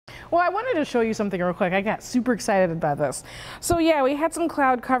Well, I wanted to show you something real quick. I got super excited about this. So yeah, we had some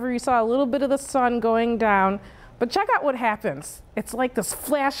cloud cover. You saw a little bit of the sun going down, but check out what happens. It's like this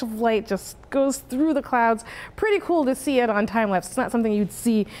flash of light just goes through the clouds. Pretty cool to see it on time lapse. It's not something you'd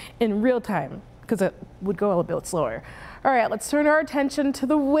see in real time because it would go a little bit slower. All right, let's turn our attention to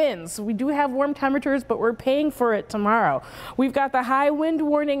the winds. We do have warm temperatures, but we're paying for it tomorrow. We've got the high wind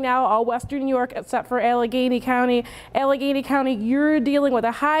warning now, all western New York except for Allegheny County. Allegheny County, you're dealing with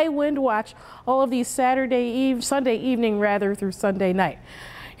a high wind watch all of these Sunday evening rather through Sunday night.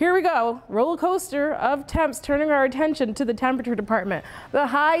 Here we go, roller coaster of temps, turning our attention to the temperature department. The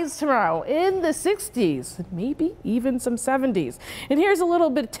highs tomorrow in the 60s, maybe even some 70s. And here's a little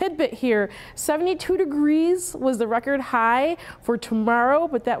bit tidbit here. 72 degrees was the record high for tomorrow,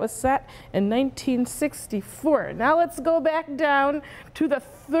 but that was set in 1964. Now let's go back down to the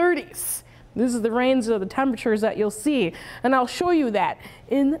 30s. This is the range of the temperatures that you'll see, and I'll show you that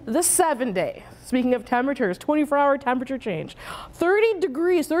in the 7-day. Speaking of temperatures, 24-hour temperature change. 30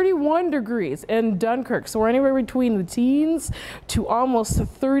 degrees, 31 degrees in Dunkirk. So we're anywhere between the teens to almost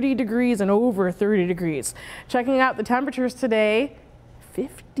 30 degrees and over 30 degrees. Checking out the temperatures today,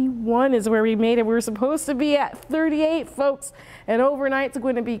 51 is where we made it. We were supposed to be at 38, folks, and overnight it's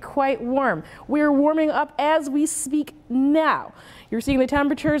going to be quite warm. We're warming up as we speak now. You're seeing the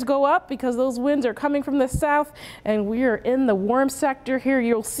temperatures go up because those winds are coming from the south, and we are in the warm sector here.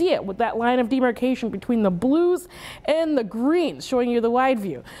 You'll see it with that line of demarcation between the blues and the greens, showing you the wide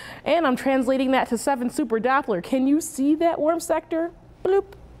view. And I'm translating that to 7 super Doppler. Can you see that warm sector?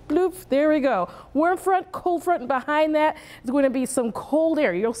 Bloop. Bloop, there we go. Warm front, cold front, and behind that is going to be some cold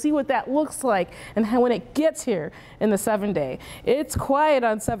air. You'll see what that looks like and how when it gets here in the 7-day. It's quiet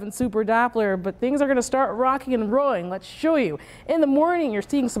on 7 super Doppler, but things are going to start rocking and rolling. Let's show you. In the morning, you're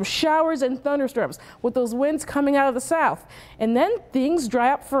seeing some showers and thunderstorms with those winds coming out of the south. And then things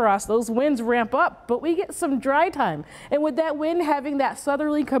dry up for us. Those winds ramp up, but we get some dry time. And with that wind having that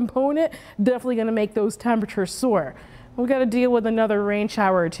southerly component, definitely going to make those temperatures soar. We've got to deal with another rain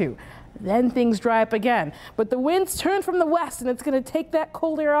shower or two. Then things dry up again. But the winds turn from the west, and it's going to take that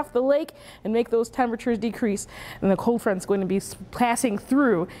cold air off the lake and make those temperatures decrease. And the cold front's going to be passing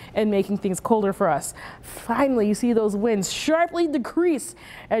through and making things colder for us. Finally, you see those winds sharply decrease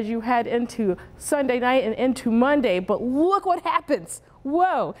as you head into Sunday night and into Monday. But look what happens.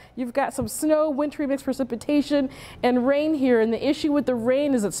 Whoa, you've got some snow, wintry mixed precipitation, and rain here. And the issue with the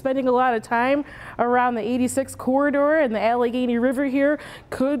rain is it's spending a lot of time around the 86 corridor, and the Allegheny River here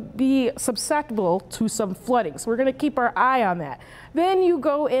could be susceptible to some flooding. So we're going to keep our eye on that. Then you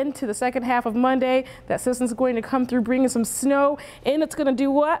go into the second half of Monday. That system's going to come through bringing some snow, and it's going to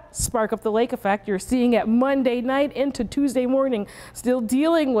do what? Spark up the lake effect. You're seeing it Monday night into Tuesday morning, still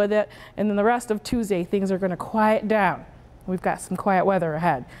dealing with it. And then the rest of Tuesday, things are going to quiet down. We've got some quiet weather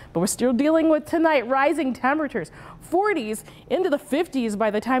ahead, but we're still dealing with tonight rising temperatures, 40s into the 50s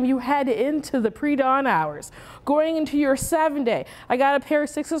by the time you head into the pre-dawn hours. Going into your 7-day, I got a pair of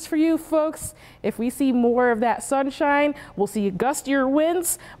 6s for you folks. If we see more of that sunshine, we'll see gustier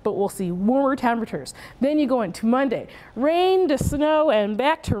winds, but we'll see warmer temperatures. Then you go into Monday, rain to snow and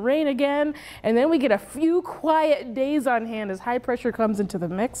back to rain again, and then we get a few quiet days on hand as high pressure comes into the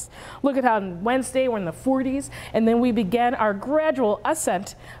mix. Look at how on Wednesday we're in the 40s, and then we begin our gradual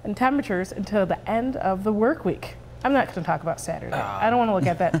ascent in temperatures until the end of the work week. I'm not going to talk about Saturday. I don't want to look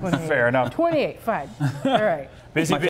at that 28. Fair enough. 28, fine. All right. Busy.